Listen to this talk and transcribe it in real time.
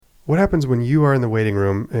What happens when you are in the waiting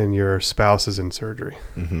room and your spouse is in surgery?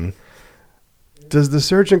 Mm-hmm. Does the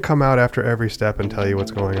surgeon come out after every step and tell you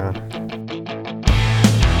what's going on?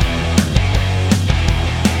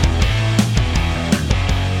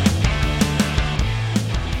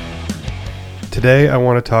 Today, I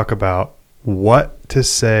want to talk about what to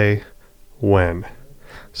say when.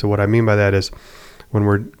 So what I mean by that is when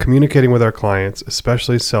we're communicating with our clients,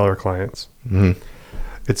 especially seller clients,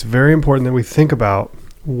 it's very important that we think about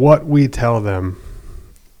what we tell them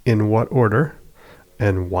in what order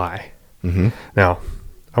and why. Mm-hmm. Now,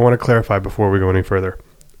 I want to clarify before we go any further.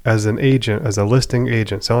 As an agent, as a listing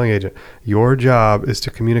agent, selling agent, your job is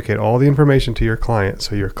to communicate all the information to your client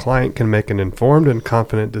so your client can make an informed and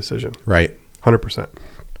confident decision. Right. 100%.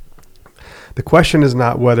 The question is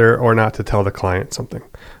not whether or not to tell the client something.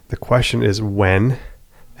 The question is when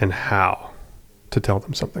and how to tell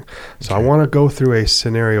them something. So I want to go through a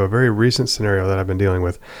scenario, a very recent scenario that I've been dealing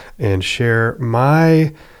with, and share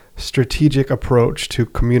my strategic approach to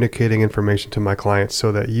communicating information to my clients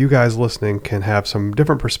so that you guys listening can have some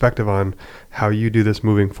different perspective on how you do this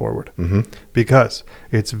moving forward. Mm-hmm. Because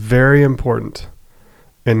it's very important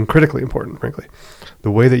and critically important, frankly,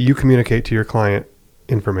 the way that you communicate to your client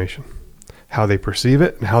information, how they perceive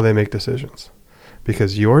it and how they make decisions.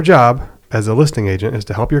 Because your job as a listing agent is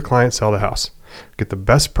to help your client sell the house, get the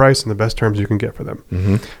best price and the best terms you can get for them.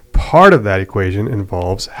 Mm-hmm. Part of that equation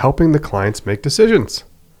involves helping the clients make decisions.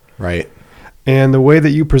 Right. And the way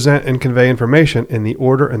that you present and convey information in the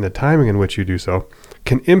order and the timing in which you do so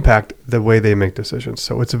can impact the way they make decisions.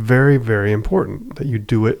 So it's very, very important that you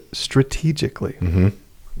do it strategically. Mm-hmm.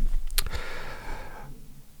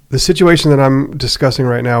 The situation that I'm discussing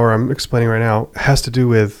right now, or I'm explaining right now, has to do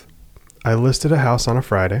with I listed a house on a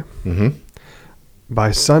Friday. Mm-hmm.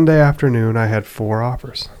 By Sunday afternoon, I had 4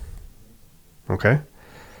 offers. Okay?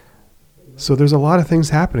 So there's a lot of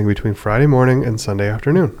things happening between Friday morning and Sunday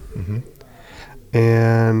afternoon. Mm-hmm.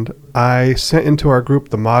 And I sent into our group,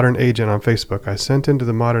 The Modern Agent on Facebook, I sent into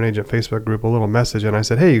the Modern Agent Facebook group a little message, and I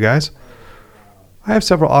said, hey, you guys, I have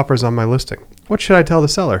several offers on my listing. What should I tell the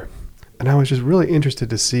seller? And I was just really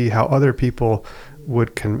interested to see how other people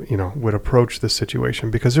would approach this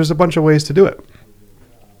situation, because there's a bunch of ways to do it.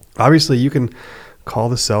 Obviously, you can call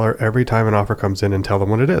the seller every time an offer comes in and tell them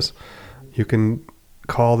what it is. You can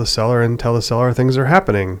call the seller and tell the seller things are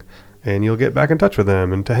happening, and you'll get back in touch with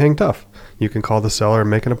them and to hang tough. You can call the seller and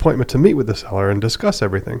make an appointment to meet with the seller and discuss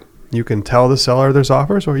everything. You can tell the seller there's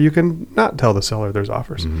offers, or you can not tell the seller there's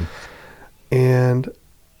offers. Mm-hmm. And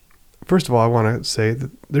first of all, I want to say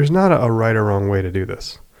that there's not a right or wrong way to do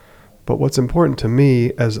this. But what's important to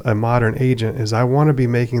me as a modern agent is I want to be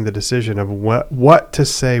making the decision of what to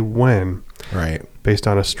say when, Right. based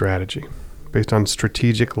on a strategy, based on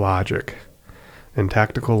strategic logic and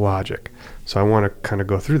tactical logic. So I want to kind of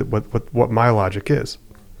go through what my logic is.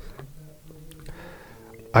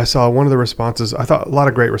 I saw one of the responses, I thought a lot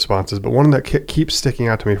of great responses, but one that keeps sticking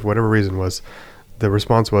out to me for whatever reason was, the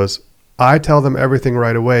response was, I tell them everything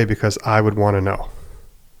right away because I would want to know.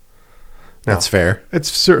 Now, That's fair. It's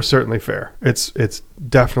certainly fair. It's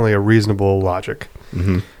definitely a reasonable logic.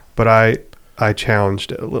 Mm-hmm. But I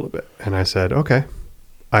challenged it a little bit, and I said, okay,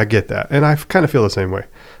 I get that. And I kind of feel the same way.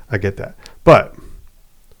 I get that. But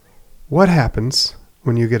what happens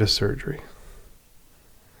when you get a surgery?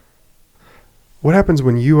 What happens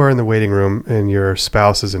when you are in the waiting room and your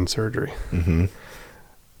spouse is in surgery? Mm-hmm.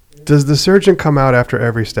 Does the surgeon come out after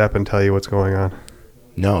every step and tell you what's going on?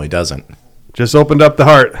 No, he doesn't. Just opened up the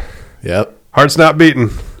heart. Yep. Heart's not beating.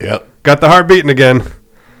 Yep. Got the heart beating again.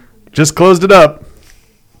 Just closed it up.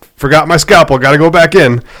 Forgot my scalpel. Got to go back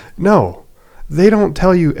in. No, they don't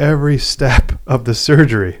tell you every step of the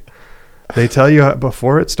surgery. They tell you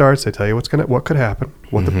before it starts. They tell you what could happen,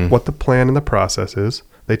 what the plan and the process is.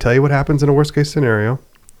 They tell you what happens in a worst case scenario.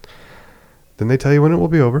 Then they tell you when it will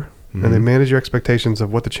be over, and they manage your expectations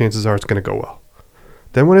of what the chances are it's going to go well.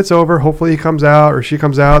 Then when it's over, hopefully he comes out or she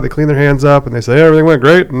comes out, they clean their hands up and they say, everything went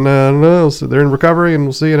great, and so they're in recovery and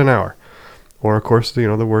we'll see you in an hour. Or of course,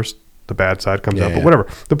 the bad side comes out, but whatever.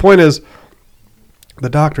 The point is, the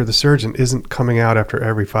doctor, the surgeon isn't coming out after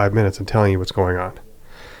every 5 minutes and telling you what's going on.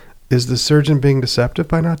 Is the surgeon being deceptive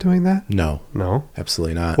by not doing that? No. No.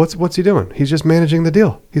 Absolutely not. What's he doing? He's just managing the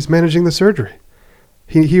deal. He's managing the surgery.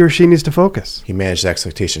 He or she needs to focus. He managed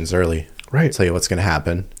expectations early. Right. Tell you what's going to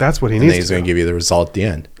happen. That's what he and needs then he's to do. going to give you the result at the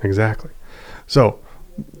end. Exactly. So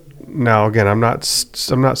now, again, I'm not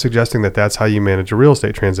suggesting that that's how you manage a real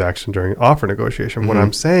estate transaction during offer negotiation. What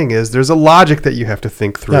I'm saying is there's a logic that you have to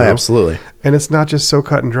think through. Yeah, absolutely. And it's not just so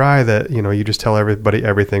cut and dry that, you just tell everybody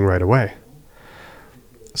everything right away.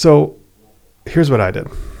 So here's what I did.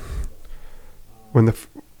 When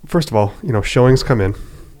first of all, showings come in.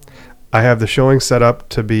 I have the showing set up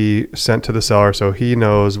to be sent to the seller, so he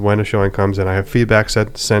knows when a showing comes in. I have feedback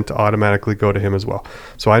sent to automatically go to him as well.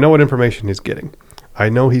 So I know what information he's getting. I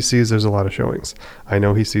know he sees there's a lot of showings. I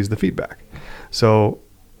know he sees the feedback. So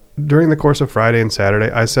during the course of Friday and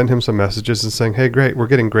Saturday, I sent him some messages and saying, hey, great, we're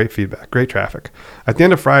getting great feedback, great traffic. At the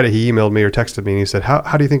end of Friday, he emailed me or texted me and he said,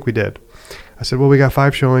 how do you think we did? I said, well, we got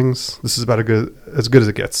 5 showings. This is about as good as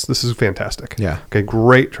it gets. This is fantastic. Yeah. Okay,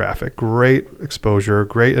 great traffic, great exposure,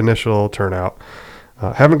 great initial turnout.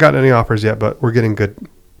 Haven't gotten any offers yet, but we're getting good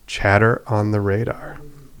chatter on the radar.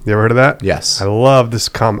 You ever heard of that? Yes. I love this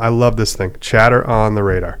I love this thing, chatter on the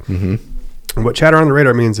radar. Mm-hmm. And what chatter on the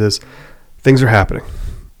radar means is things are happening.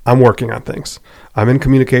 I'm working on things. I'm in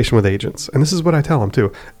communication with agents. And this is what I tell them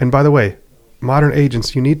too. And by the way, modern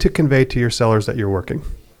agents, you need to convey to your sellers that you're working.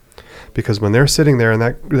 Because when they're sitting there and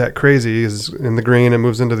that crazy is in the green and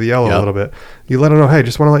moves into the yellow a little bit, you let them know, hey,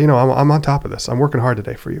 just want to let you know I'm on top of this. I'm working hard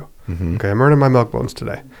today for you. Mm-hmm. Okay, I'm earning my milk bones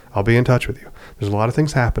today. I'll be in touch with you. There's a lot of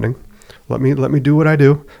things happening. Let me do what I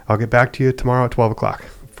do. I'll get back to you tomorrow at 12 o'clock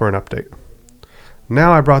for an update.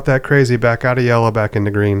 Now I brought that crazy back out of yellow, back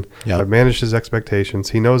into green. Yep. I've managed his expectations.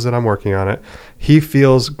 He knows that I'm working on it. He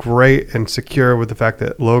feels great and secure with the fact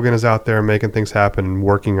that Logan is out there making things happen and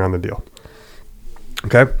working on the deal.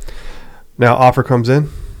 Okay? Now, offer comes in.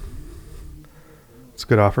 It's a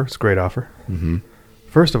good offer. It's a great offer. Mm-hmm.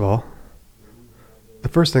 First of all, the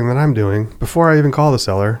first thing that I'm doing before I even call the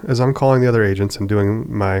seller is I'm calling the other agents and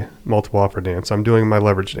doing my multiple offer dance. I'm doing my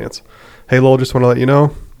leverage dance. Hey, Lowell, just want to let you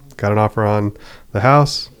know, got an offer on the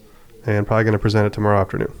house and probably going to present it tomorrow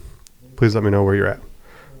afternoon. Please let me know where you're at.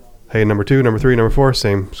 Hey, number 2, number 3, number 4,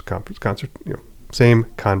 same same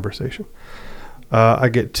conversation. I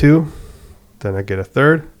get 2, then I get a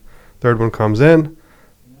third. Third one comes in.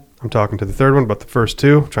 I'm talking to the third one, but the first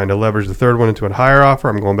 2, trying to leverage the third one into a higher offer.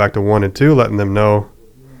 I'm going back to 1 and 2, letting them know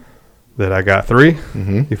that I got 3.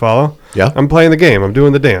 Mm-hmm. You follow? Yeah. I'm playing the game. I'm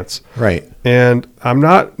doing the dance. Right. And I'm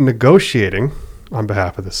not negotiating on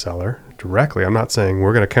behalf of the seller directly. I'm not saying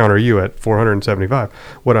we're going to counter you at 475.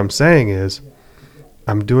 What I'm saying is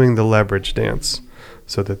I'm doing the leverage dance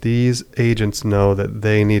so that these agents know that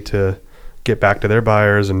they need to get back to their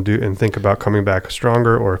buyers and think about coming back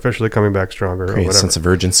stronger or officially coming back stronger. Create or whatever. a sense of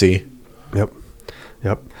urgency. Yep.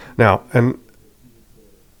 Now, and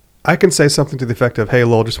I can say something to the effect of, hey,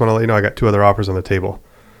 Lowell, just want to let you know I got 2 other offers on the table.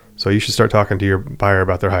 So you should start talking to your buyer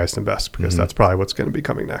about their highest and best because that's probably what's going to be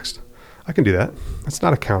coming next. I can do that. It's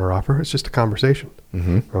not a counter offer. It's just a conversation.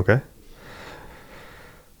 Mm-hmm. Okay.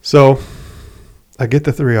 So I get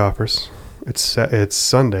the 3 offers. It's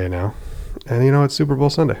Sunday now. And it's Super Bowl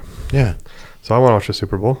Sunday. Yeah. So I want to watch the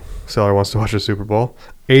Super Bowl. Seller wants to watch the Super Bowl.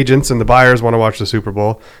 Agents and the buyers want to watch the Super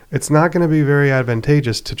Bowl. It's not going to be very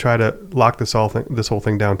advantageous to try to lock this whole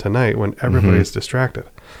thing down tonight when everybody is distracted.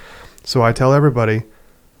 So I tell everybody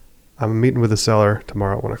I'm meeting with the seller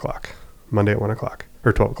tomorrow at 1 o'clock, Monday at 1 o'clock,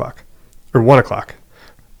 or 12 o'clock, or 1 o'clock.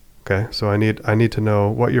 Okay, so I need to know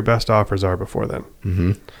what your best offers are before then.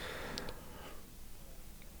 Mm-hmm.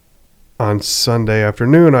 On Sunday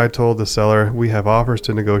afternoon, I told the seller, we have offers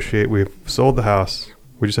to negotiate. We've sold the house.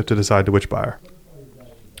 We just have to decide to which buyer.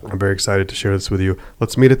 I'm very excited to share this with you.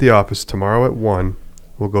 Let's meet at the office tomorrow at 1.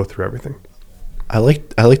 We'll go through everything. I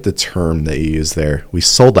like the term that you use there. We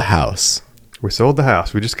sold the house. We sold the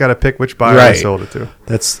house. We just got to pick which buyer we sold it to.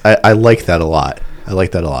 I like that a lot. I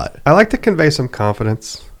like that a lot. I like to convey some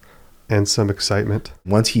confidence and some excitement.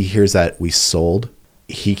 Once he hears that we sold,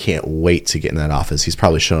 he can't wait to get in that office. He's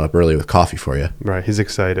probably showing up early with coffee for you. Right. He's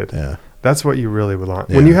excited. Yeah. That's what you really want.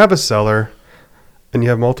 Yeah. When you have a seller and you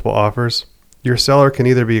have multiple offers, your seller can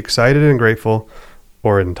either be excited and grateful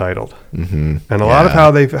or entitled. Mm-hmm. And a lot of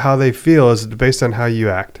how they feel is based on how you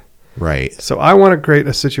act. Right. So I want to create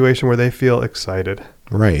a situation where they feel excited.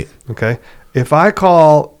 Right. Okay. If I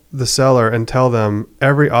call the seller and tell them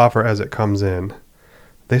every offer as it comes in,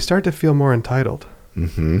 they start to feel more entitled.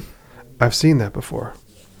 Mm-hmm. I've seen that before.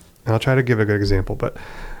 And I'll try to give a good example, but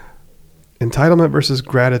entitlement versus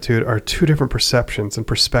gratitude are 2 different perceptions and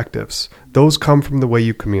perspectives. Those come from the way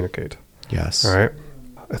you communicate. Yes. All right.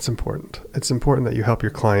 It's important. It's important that you help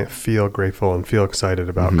your client feel grateful and feel excited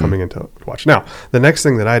about coming into watch. Now, the next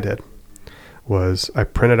thing that I did was I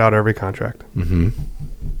printed out every contract. Mm-hmm.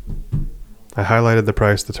 I highlighted the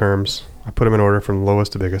price, the terms. I put them in order from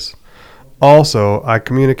lowest to biggest. Also, I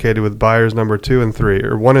communicated with buyers number 2 and 3,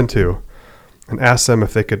 or 1 and 2, and asked them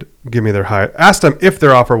if they could give me asked them if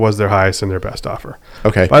their offer was their highest and their best offer.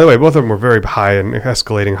 Okay. By the way, both of them were very high and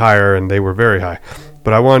escalating higher, and they were very high.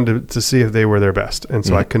 But I wanted to see if they were their best. And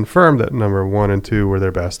so I confirmed that number 1 and 2 were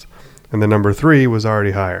their best. And the number 3 was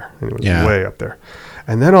already higher. And it was way up there.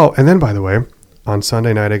 And then by the way, on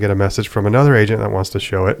Sunday night, I get a message from another agent that wants to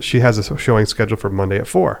show it. She has a showing scheduled for Monday at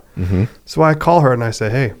 4. Mm-hmm. So I call her and I say,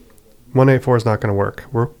 hey, Monday at 4 is not going to work.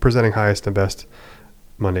 We're presenting highest and best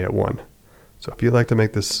Monday at 1. So if you'd like to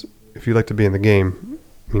be in the game,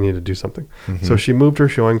 you need to do something. Mm-hmm. So she moved her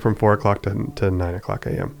showing from 4 o'clock to 9 o'clock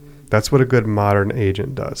a.m. That's what a good modern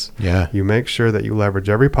agent does. Yeah. You make sure that you leverage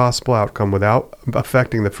every possible outcome without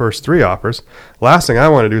affecting the first 3 offers. Last thing I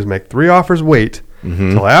want to do is make 3 offers wait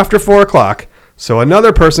till after 4 o'clock so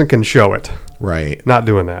another person can show it. Right. Not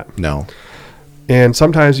doing that. No. And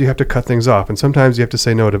sometimes you have to cut things off, and sometimes you have to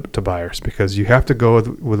say no to buyers because you have to go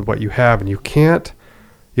with what you have, and you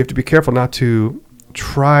have to be careful not to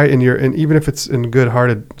try and even if it's in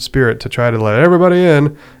good-hearted spirit to try to let everybody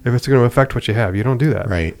in, if it's going to affect what you have. You don't do that.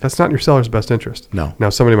 Right. That's not in your seller's best interest. No. Now,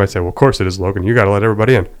 somebody might say, well, of course it is, Logan. You got to let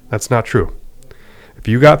everybody in. That's not true. If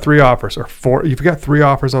you got 3 offers or 4, you've got 3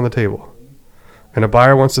 offers on the table, and a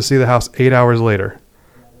buyer wants to see the house 8 hours later,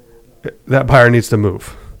 that buyer needs to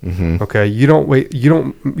move. Mm-hmm. Okay. You don't wait.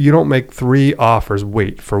 You don't make 3 offers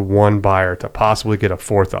wait for one buyer to possibly get a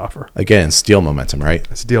 4th offer. Again, steal momentum, right?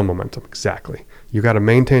 It's deal momentum. Exactly. You got to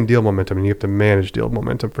maintain deal momentum, and you have to manage deal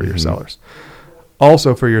momentum for your sellers.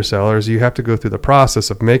 Also, for your sellers, you have to go through the process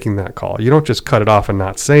of making that call. You don't just cut it off and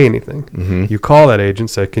not say anything. Mm-hmm. You call that agent,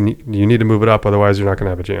 say, you need to move it up, otherwise you're not going to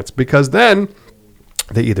have a chance. Because then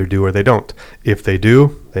they either do or they don't. If they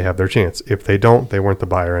do, they have their chance. If they don't, they weren't the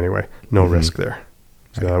buyer anyway. No risk there.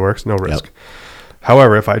 See how that works? No risk. Yep.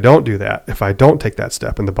 However, if I don't do that, if I don't take that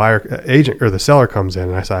step and the buyer agent or the seller comes in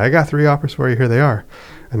and I say, I got 3 offers for you, here they are.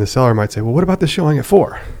 And the seller might say, well, what about this showing at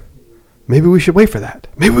 4? Maybe we should wait for that.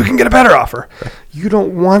 Maybe we can get a better offer. You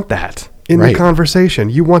don't want that in the conversation.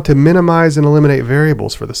 You want to minimize and eliminate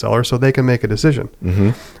variables for the seller so they can make a decision.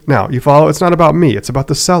 Mm-hmm. Now, you follow, it's not about me. It's about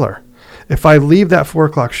the seller. If I leave that 4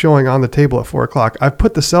 o'clock showing on the table at 4 o'clock, I've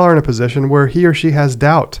put the seller in a position where he or she has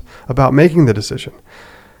doubt about making the decision.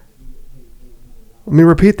 Let me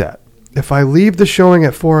repeat that. If I leave the showing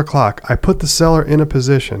at 4 o'clock, I put the seller in a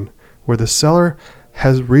position where the seller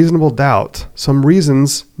has reasonable doubt, some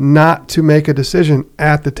reasons not to make a decision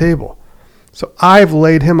at the table. So I've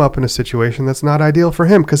laid him up in a situation that's not ideal for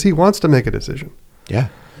him because he wants to make a decision. Yeah.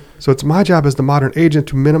 So it's my job as the modern agent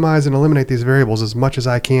to minimize and eliminate these variables as much as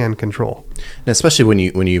I can control. And especially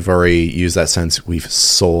when you've already used that sense, we've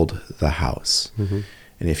sold the house. Mm-hmm.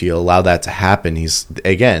 And if you allow that to happen,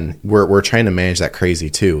 we're trying to manage that crazy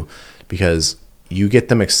too, because you get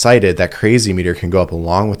them excited, that crazy meter can go up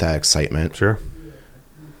along with that excitement. Sure.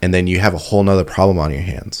 And then you have a whole nother problem on your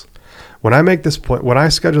hands. When I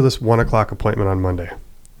schedule this 1 o'clock appointment on Monday,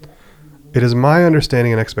 it is my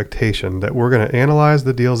understanding and expectation that we're going to analyze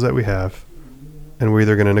the deals that we have, and we're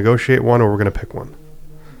either going to negotiate one or we're going to pick one.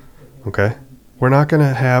 Okay? We're not going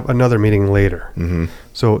to have another meeting later. Mm-hmm.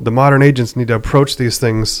 So the modern agents need to approach these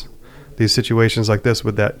situations like this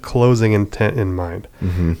with that closing intent in mind.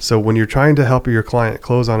 Mm-hmm. So when you're trying to help your client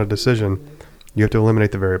close on a decision, you have to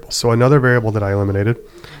eliminate the variables. So another variable that I eliminated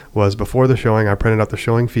was before the showing, I printed out the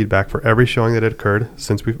showing feedback for every showing that had occurred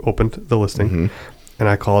since we've opened the listing. Mm-hmm. And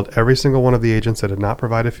I called every single one of the agents that had not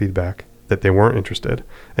provided feedback that they weren't interested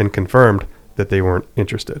and confirmed that they weren't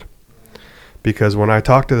interested. Because when I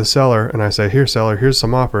talk to the seller and I say, here, seller, here's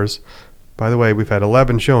some offers. By the way, we've had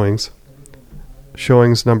 11 showings.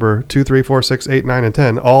 Showings number 2, 3, 4, 6, 8, 9, and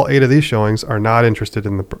 10. All 8 of these showings are not interested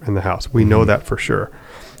in the house. We know that for sure.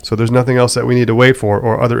 So there's nothing else that we need to wait for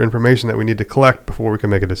or other information that we need to collect before we can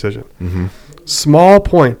make a decision. Mm-hmm. Small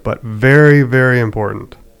point, but very, very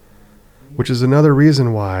important, which is another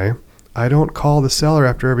reason why I don't call the seller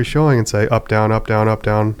after every showing and say up, down,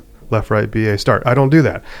 left, right, BA, start. I don't do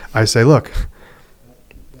that. I say, look,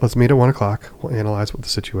 let's meet at 1 o'clock. We'll analyze what the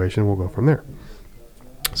situation. We'll go from there.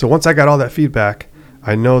 So once I got all that feedback,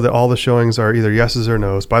 I know that all the showings are either yeses or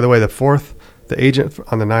nos. By the way, the agent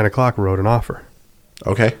on the 9 o'clock wrote an offer.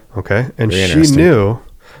 Okay. And she knew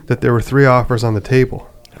that there were 3 offers on the table.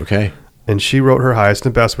 Okay. And she wrote her highest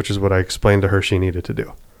and best, which is what I explained to her she needed to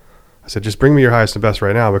do. I said, just bring me your highest and best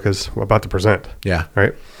right now because we're about to present. Yeah.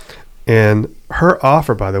 Right. And her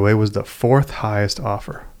offer, by the way, was the 4th highest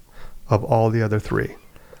offer of all the other 3.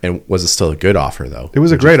 And was it still a good offer, though? It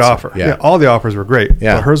was a great offer. Yeah. All the offers were great.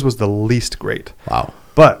 Yeah. But hers was the least great. Wow.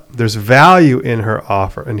 But there's value in her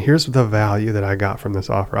offer. And here's the value that I got from this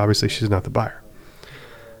offer. Obviously, she's not the buyer.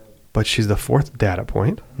 But she's the 4th data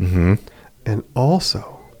point. Mm-hmm. And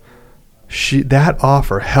also, that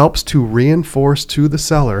offer helps to reinforce to the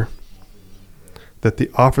seller that the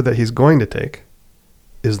offer that he's going to take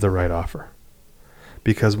is the right offer.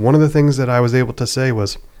 Because one of the things that I was able to say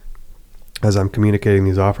was, as I'm communicating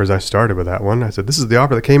these offers, I started with that one. I said, this is the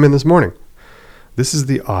offer that came in this morning. This is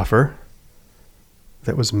the offer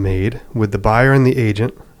that was made with the buyer and the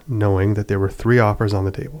agent knowing that there were 3 offers on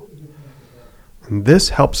the table. And this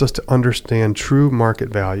helps us to understand true market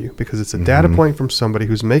value because it's a data point from somebody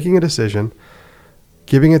who's making a decision,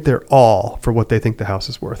 giving it their all for what they think the house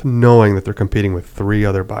is worth, knowing that they're competing with 3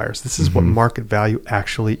 other buyers. This is what market value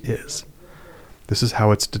actually is. This is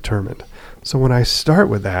how it's determined. So when I start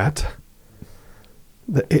with that,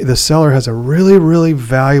 the seller has a really, really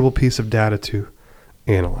valuable piece of data to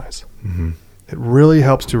analyze. It really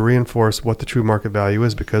helps to reinforce what the true market value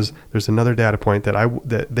is because there's another data point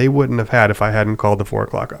that they wouldn't have had if I hadn't called the 4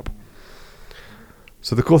 o'clock up.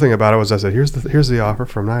 So the cool thing about it was I said, here's the offer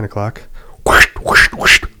from 9 o'clock.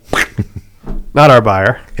 Not our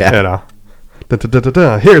buyer. Yeah. You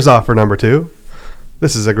know. Here's offer number 2.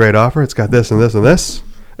 This is a great offer. It's got this and this and this.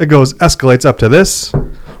 It escalates up to this.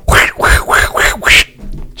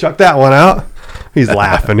 Chuck that one out. He's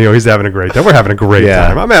laughing. He's having a great time. We're having a great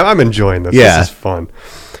time. I'm enjoying this. Yeah. This is fun.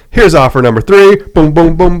 Here's offer number 3. Boom,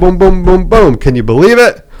 boom, boom, boom, boom, boom, boom. Can you believe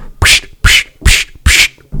it?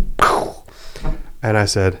 And I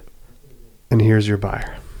said, and here's your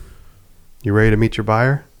buyer. You ready to meet your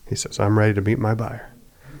buyer? He says, I'm ready to meet my buyer.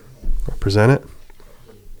 I present it.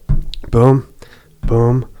 Boom,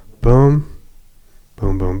 boom, boom,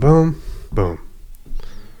 boom, boom, boom, boom.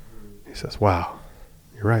 He says, wow,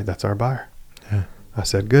 you're right. That's our buyer. Yeah. I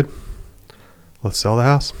said, good. Let's sell the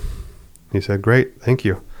house. He said, great. Thank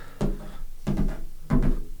you.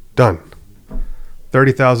 Done.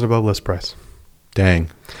 $30,000 above list price. Dang.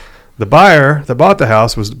 The buyer that bought the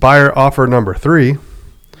house was buyer offer number 3,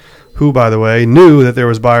 who, by the way, knew that there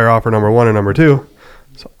was buyer offer number 1 and number 2.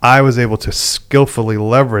 So I was able to skillfully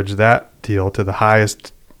leverage that deal to the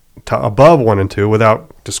highest, above 1 and 2,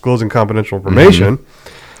 without disclosing confidential information.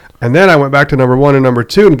 And then I went back to number 1 and number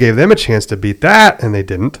 2 and gave them a chance to beat that, and they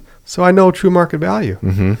didn't. So I know true market value.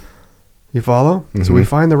 You follow? So we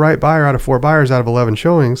find the right buyer out of 4 buyers out of 11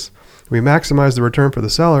 showings. We maximize the return for the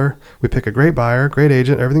seller. We pick a great buyer, great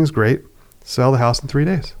agent. Everything's great. Sell the house in 3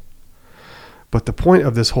 days. But the point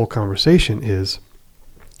of this whole conversation is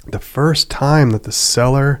the first time that the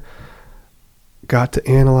seller got to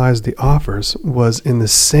analyze the offers was in the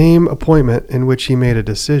same appointment in which he made a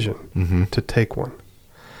decision to take one.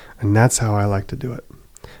 And that's how I like to do it.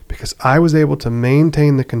 Because I was able to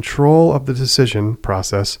maintain the control of the decision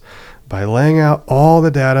process by laying out all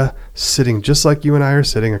the data, sitting just like you and I are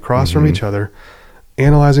sitting across from each other,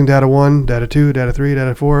 analyzing data 1, data 2, data 3,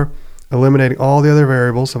 data 4, eliminating all the other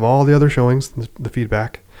variables of all the other showings, the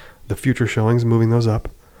feedback, the future showings, moving those up,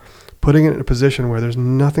 putting it in a position where there's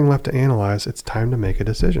nothing left to analyze. It's time to make a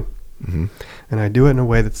decision. And I do it in a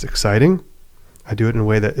way that's exciting. I do it in a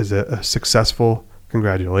way that is a successful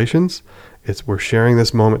congratulations. We're sharing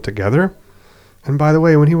this moment together. And by the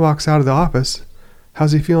way, when he walks out of the office,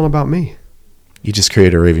 how's he feeling about me? You just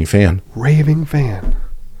create a raving fan. Raving fan,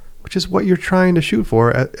 which is what you're trying to shoot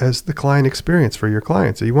for as the client experience for your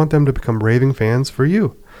clients. So you want them to become raving fans for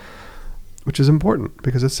you, which is important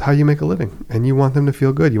because it's how you make a living. And you want them to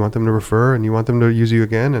feel good. You want them to refer, and you want them to use you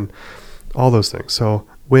again, and all those things. So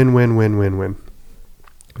win, win, win, win, win.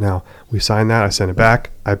 Now, we sign that. I send it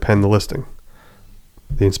back. I pen the listing.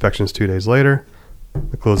 The inspection's 2 days later.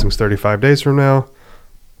 The closing's 35 days from now.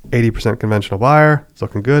 80% conventional buyer. It's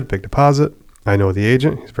looking good. Big deposit. I know the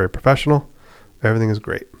agent. He's very professional. Everything is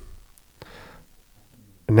great.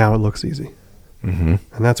 And now it looks easy. And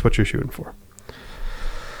that's what you're shooting for.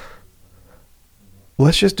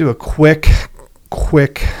 Let's just do a quick,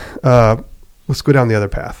 let's go down the other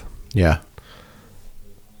path. Yeah.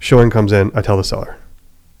 Showing comes in. I tell the seller.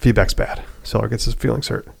 Feedback's bad. Seller gets his feelings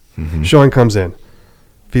hurt. Showing comes in.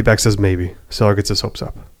 Feedback says maybe. Seller gets his hopes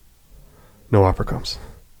up. No offer comes.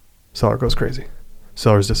 Seller goes crazy.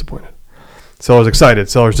 Seller's disappointed. Seller's excited.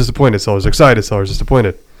 Seller's disappointed. Seller's excited. Seller's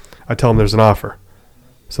disappointed. I tell him there's an offer.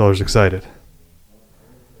 Seller's excited.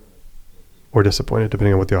 Or disappointed,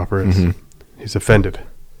 depending on what the offer is. He's offended.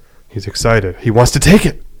 He's excited. He wants to take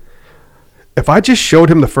it. If I just showed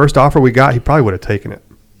him the first offer we got, he probably would have taken it.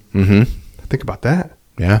 Think about that.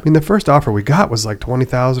 Yeah. I mean, the first offer we got was like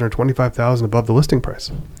 $20,000 or $25,000 above the listing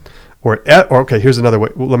price. Or okay, here's another way.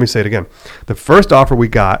 Well, let me say it again. The first offer we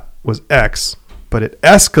got was X, but it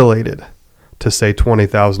escalated to say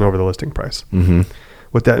 $20,000 over the listing price.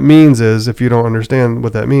 What that means is, if you don't understand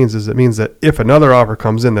what that means, is it means that if another offer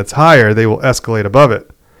comes in that's higher, they will escalate above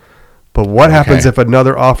it. But what happens if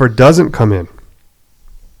another offer doesn't come in?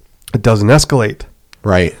 It doesn't escalate.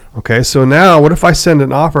 Right. Okay, so now what if I send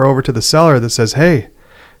an offer over to the seller that says, hey,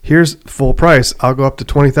 here's full price. I'll go up to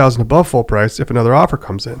 $20,000 above full price if another offer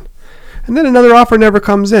comes in. And then another offer never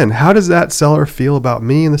comes in. How does that seller feel about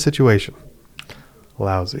me in the situation?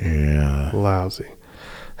 Lousy. Yeah. Lousy.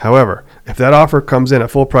 However, if that offer comes in at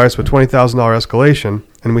full price with $20,000 escalation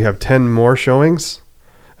and we have 10 more showings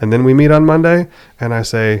and then we meet on Monday and I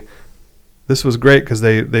say, this was great because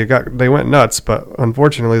they went nuts, but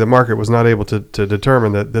unfortunately the market was not able to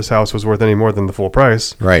determine that this house was worth any more than the full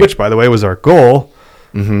price, right. Which, by the way, was our goal.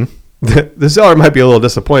 Mm-hmm. The seller might be a little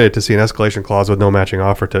disappointed to see an escalation clause with no matching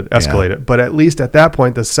offer to escalate it. But at least at that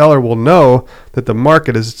point, the seller will know that the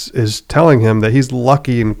market is telling him that he's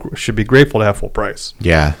lucky and should be grateful to have full price.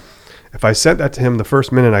 Yeah. If I sent that to him the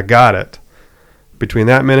first minute I got it, between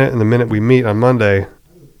that minute and the minute we meet on Monday,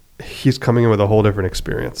 he's coming in with a whole different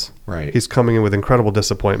experience. Right. He's coming in with incredible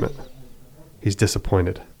disappointment. He's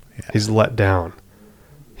disappointed. Yeah. He's let down.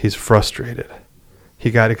 He's frustrated. He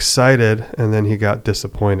got excited, and then he got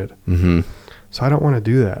disappointed. Mm-hmm. So I don't want to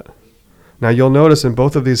do that. Now, you'll notice in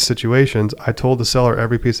both of these situations, I told the seller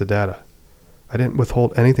every piece of data. I didn't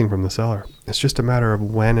withhold anything from the seller. It's just a matter of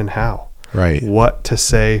when and how. Right. What to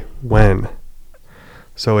say when.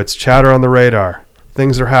 So it's chatter on the radar.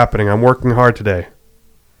 Things are happening. I'm working hard today.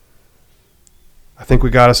 I think we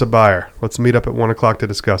got us a buyer. Let's meet up at 1 o'clock to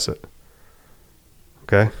discuss it.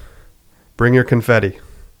 Okay? Bring your confetti.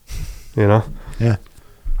 You know? Yeah.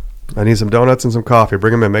 I need some donuts and some coffee.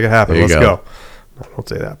 Bring them in. Make it happen. Let's go. I don't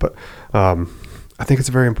say that, but I think it's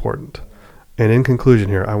very important. And in conclusion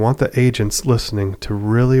here, I want the agents listening to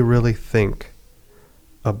really, really think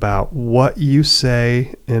about what you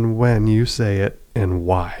say and when you say it and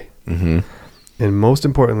why. Mm-hmm. And most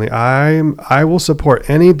importantly, I will support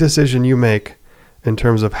any decision you make in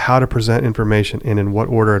terms of how to present information and in what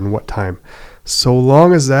order and what time, so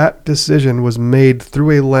long as that decision was made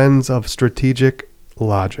through a lens of strategic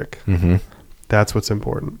logic. Mm-hmm. That's what's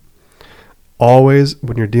important. Always,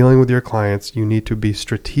 when you're dealing with your clients, you need to be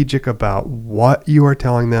strategic about what you are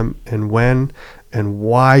telling them and when and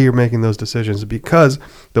why you're making those decisions, because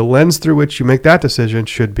the lens through which you make that decision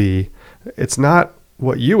should be, it's not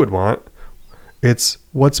what you would want, it's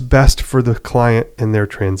what's best for the client and their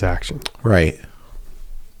transaction. Right.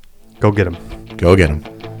 Go get them. Go get them.